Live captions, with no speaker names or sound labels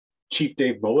Chief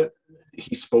Dave Mowat,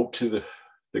 he spoke to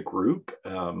the group.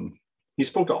 He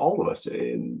spoke to all of us,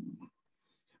 and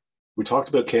we talked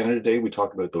about Canada Day. We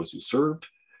talked about those who served.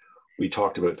 We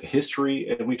talked about the history,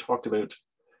 and we talked about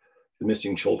the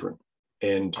missing children.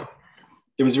 And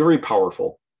it was very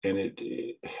powerful. And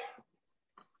it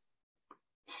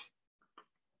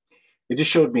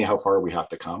just showed me how far we have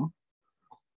to come.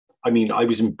 I mean, I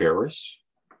was embarrassed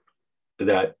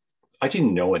that I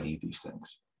didn't know any of these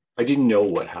things. I didn't know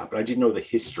what happened. I didn't know the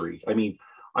history. I mean,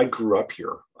 I grew up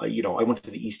here. I went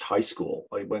to the East High School.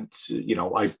 I went to,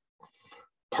 I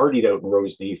partied out in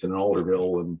Roseneath and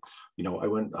Alderville, and, I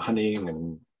went hunting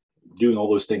and doing all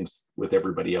those things with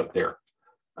everybody out there.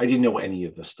 I didn't know any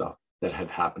of the stuff that had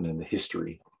happened in the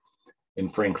history.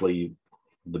 And frankly,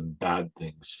 the bad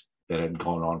things that had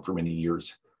gone on for many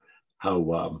years,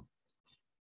 how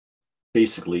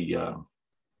basically a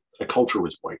culture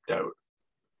was wiped out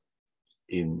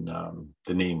in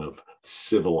the name of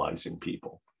civilizing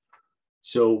people.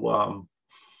 So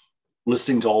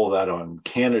listening to all of that on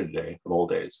Canada Day of all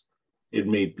days, it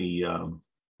made me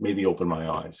open my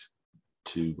eyes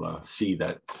to see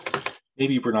that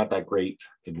maybe we're not that great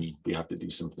and we have to do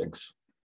some things.